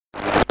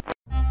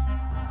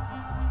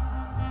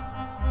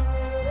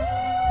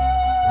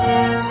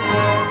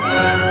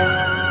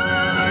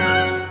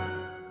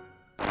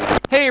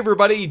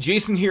everybody,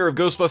 Jason here of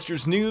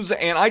Ghostbusters News,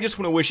 and I just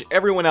want to wish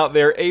everyone out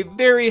there a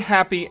very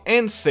happy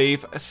and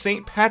safe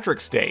St.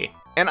 Patrick's Day.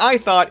 And I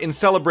thought, in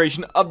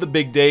celebration of the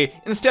big day,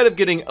 instead of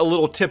getting a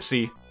little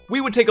tipsy, we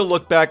would take a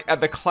look back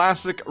at the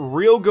classic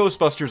Real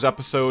Ghostbusters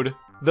episode,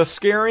 The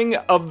Scaring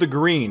of the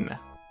Green.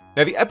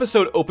 Now the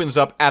episode opens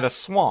up at a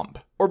swamp,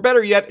 or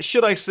better yet,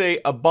 should I say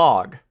a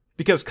bog,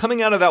 because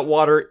coming out of that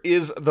water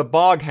is the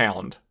Bog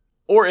Hound.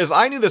 Or as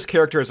I knew this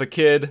character as a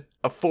kid,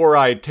 a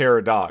four-eyed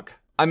terror dog.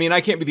 I mean,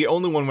 I can't be the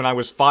only one when I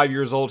was 5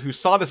 years old who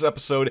saw this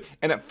episode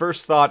and at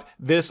first thought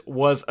this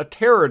was a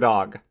terror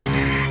dog.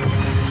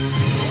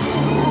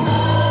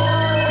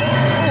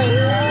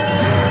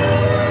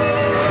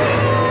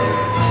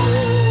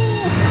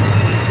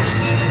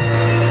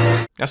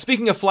 Now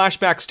speaking of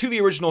flashbacks to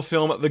the original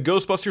film, the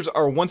Ghostbusters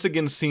are once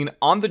again seen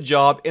on the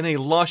job in a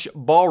lush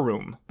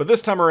ballroom. But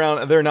this time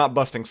around, they're not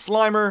busting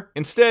Slimer.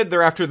 Instead,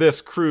 they're after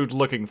this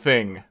crude-looking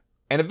thing.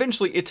 And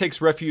eventually it takes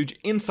refuge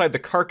inside the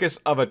carcass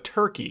of a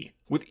turkey,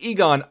 with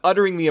Egon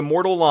uttering the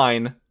immortal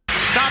line,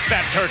 "Stop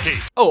that turkey!"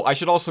 Oh, I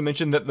should also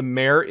mention that the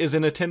mayor is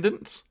in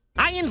attendance.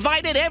 I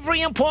invited every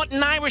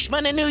important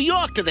Irishman in New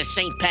York to the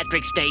St.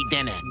 Patrick's Day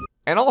dinner.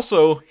 And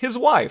also his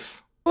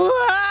wife. What?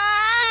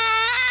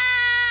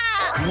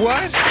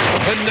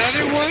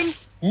 Another one?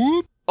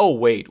 Whoop. Oh,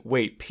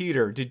 wait,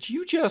 Peter, did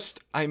you just,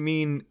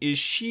 is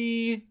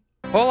she...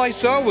 All I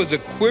saw was a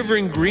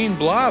quivering green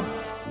blob.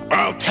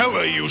 I'll tell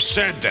her you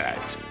said that.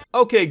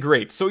 Okay,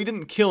 great, so he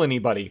didn't kill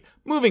anybody.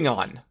 Moving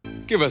on.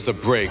 Give us a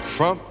break,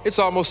 Frump. It's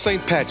almost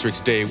St.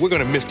 Patrick's Day. We're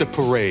gonna miss the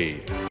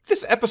parade.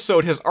 This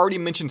episode has already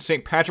mentioned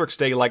St. Patrick's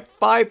Day like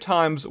 5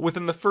 times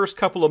within the first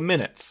couple of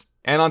minutes.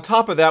 And on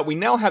top of that, we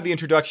now have the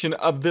introduction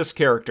of this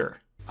character.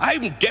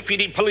 I'm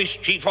Deputy Police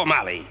Chief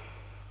O'Malley.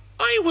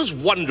 I was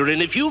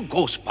wondering if you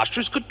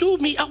Ghostbusters could do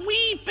me a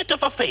wee bit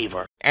of a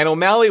favor. And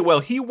O'Malley, well,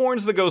 he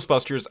warns the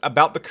Ghostbusters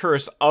about the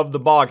curse of the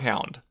Bog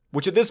Hound,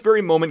 which at this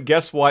very moment,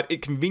 guess what?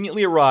 It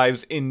conveniently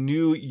arrives in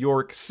New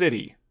York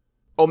City.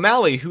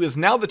 O'Malley, who is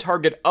now the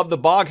target of the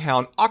Bog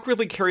Hound,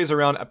 awkwardly carries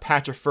around a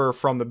patch of fur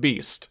from the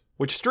beast,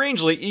 which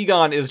strangely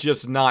Egon is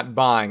just not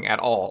buying at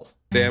all.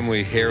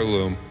 Family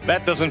heirloom.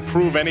 That doesn't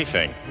prove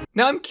anything.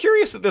 Now I'm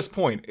curious at this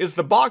point, is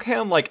the Bog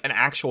Hound like an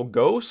actual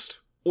ghost?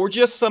 Or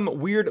just some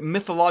weird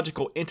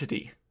mythological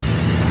entity?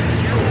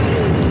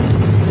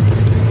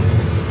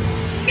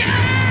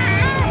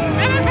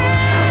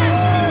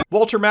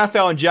 Walter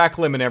Matthau and Jack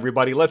Lemmon,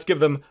 everybody. Let's give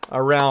them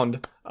a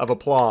round of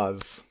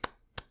applause.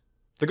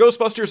 The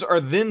Ghostbusters are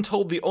then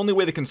told the only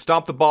way they can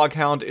stop the Bog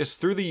Hound is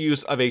through the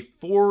use of a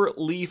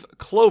 4-leaf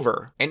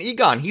clover. And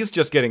Egon, he's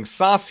just getting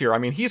sauce here. I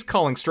mean, he's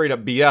calling straight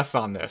up BS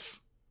on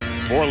this.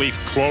 4-leaf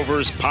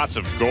clovers, pots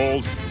of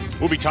gold.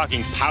 We'll be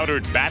talking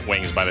powdered bat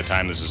wings by the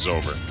time this is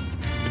over.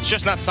 It's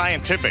just not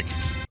scientific.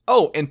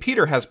 Oh, and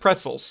Peter has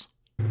pretzels.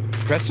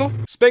 Pretzel?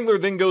 Spengler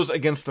then goes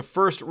against the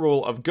first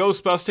rule of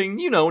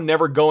ghostbusting,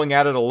 never going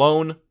at it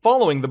alone,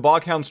 following the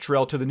Bog Hound's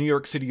trail to the New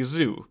York City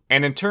Zoo,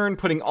 and in turn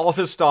putting all of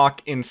his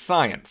stock in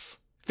science.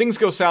 Things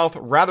go south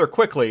rather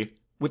quickly,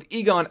 with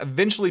Egon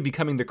eventually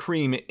becoming the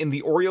cream in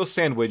the Oreo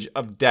sandwich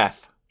of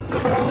death.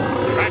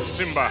 Back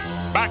Simba!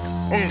 Back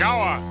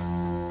Ungawa!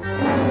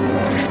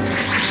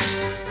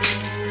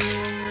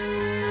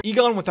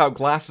 Egon without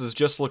glasses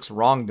just looks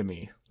wrong to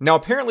me. Now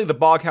apparently the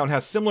Bog Hound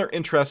has similar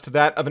interests to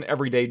that of an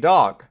everyday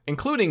dog,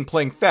 including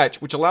playing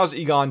fetch, which allows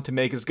Egon to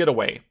make his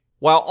getaway.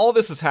 While all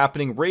this is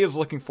happening, Ray is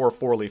looking for a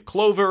 4-leaf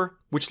clover,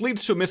 which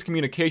leads to a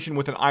miscommunication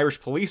with an Irish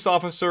police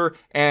officer,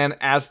 and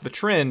as the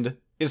trend,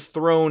 is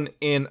thrown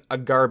in a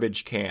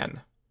garbage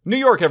can. New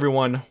York,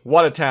 everyone,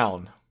 what a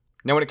town.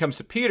 Now when it comes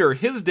to Peter,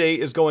 his day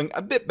is going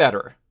a bit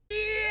better.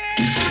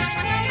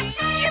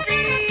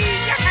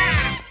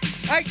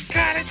 I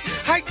got it!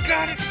 I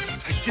got it!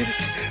 I did it!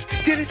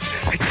 I did it!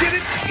 I did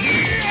it!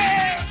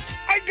 Yeah!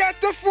 I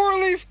got the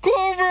 4-leaf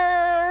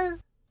clover!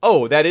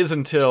 Oh, that is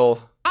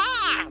until...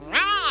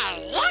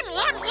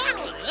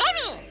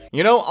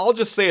 I'll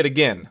just say it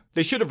again.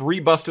 They should have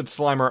rebusted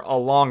Slimer a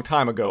long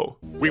time ago.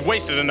 We've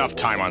wasted enough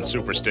time on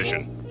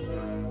superstition.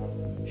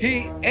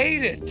 He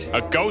ate it!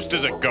 A ghost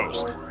is a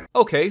ghost.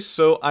 Okay,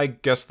 so I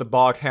guess the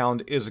Bog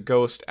Hound is a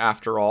ghost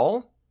after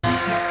all.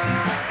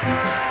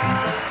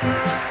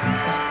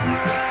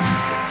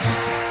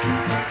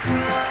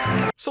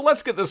 So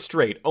let's get this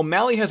straight.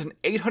 O'Malley has an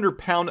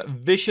 800-pound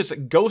vicious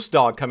ghost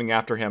dog coming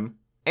after him,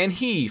 and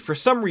he, for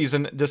some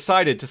reason,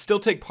 decided to still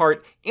take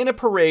part in a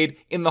parade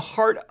in the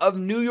heart of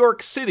New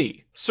York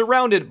City,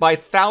 surrounded by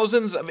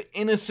thousands of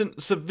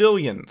innocent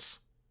civilians.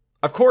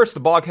 Of course, the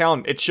Bog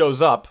Hound, it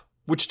shows up,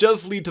 which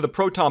does lead to the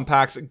proton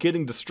packs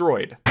getting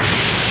destroyed.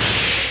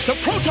 The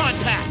proton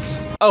packs!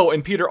 Oh,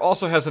 and Peter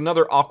also has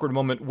another awkward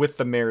moment with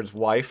the mayor's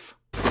wife.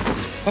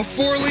 A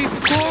 4-leaf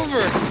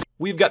clover!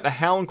 We've got the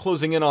Hound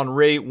closing in on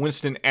Ray,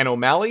 Winston, and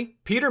O'Malley.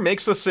 Peter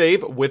makes the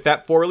save with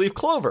that 4-leaf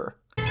clover.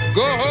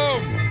 Go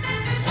home!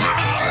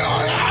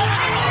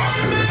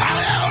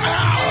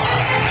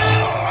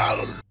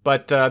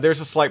 But there's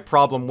a slight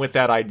problem with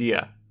that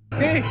idea.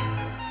 Hey,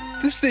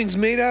 This thing's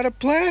made out of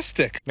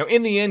plastic. Now,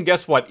 in the end,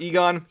 guess what,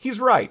 Egon?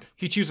 He's right.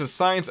 He chooses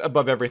science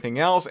above everything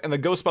else, and the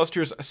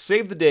Ghostbusters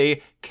save the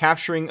day,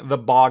 capturing the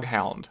Bog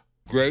Hound.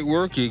 Great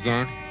work,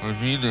 Egon. I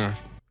mean that.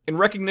 In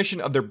recognition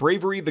of their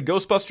bravery, the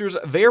Ghostbusters,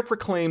 they are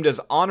proclaimed as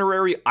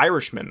honorary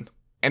Irishmen.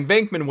 And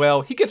Venkman,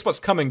 well, he gets what's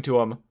coming to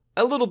him.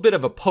 A little bit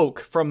of a poke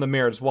from the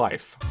mayor's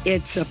wife.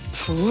 It's a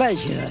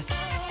pleasure.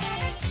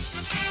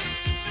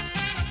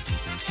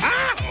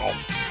 Ow!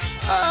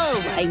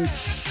 Oh, I'm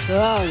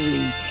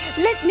sorry.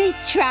 Let me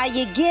try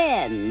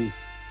again.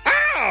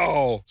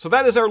 Ow! So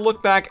that is our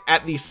look back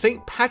at the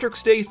St.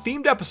 Patrick's Day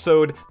themed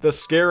episode, The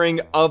Scaring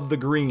of the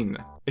Green.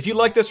 If you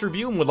like this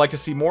review and would like to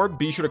see more,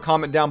 be sure to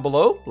comment down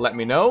below, let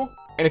me know.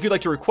 And if you'd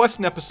like to request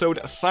an episode,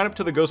 sign up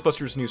to the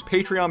Ghostbusters News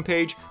Patreon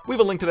page. We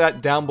have a link to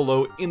that down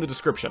below in the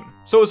description.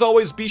 So as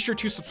always, be sure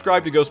to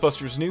subscribe to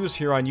Ghostbusters News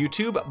here on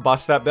YouTube,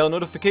 bust that bell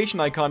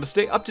notification icon to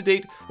stay up to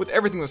date with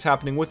everything that's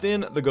happening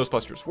within the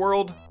Ghostbusters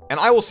world. And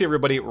I will see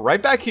everybody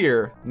right back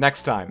here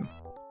next time.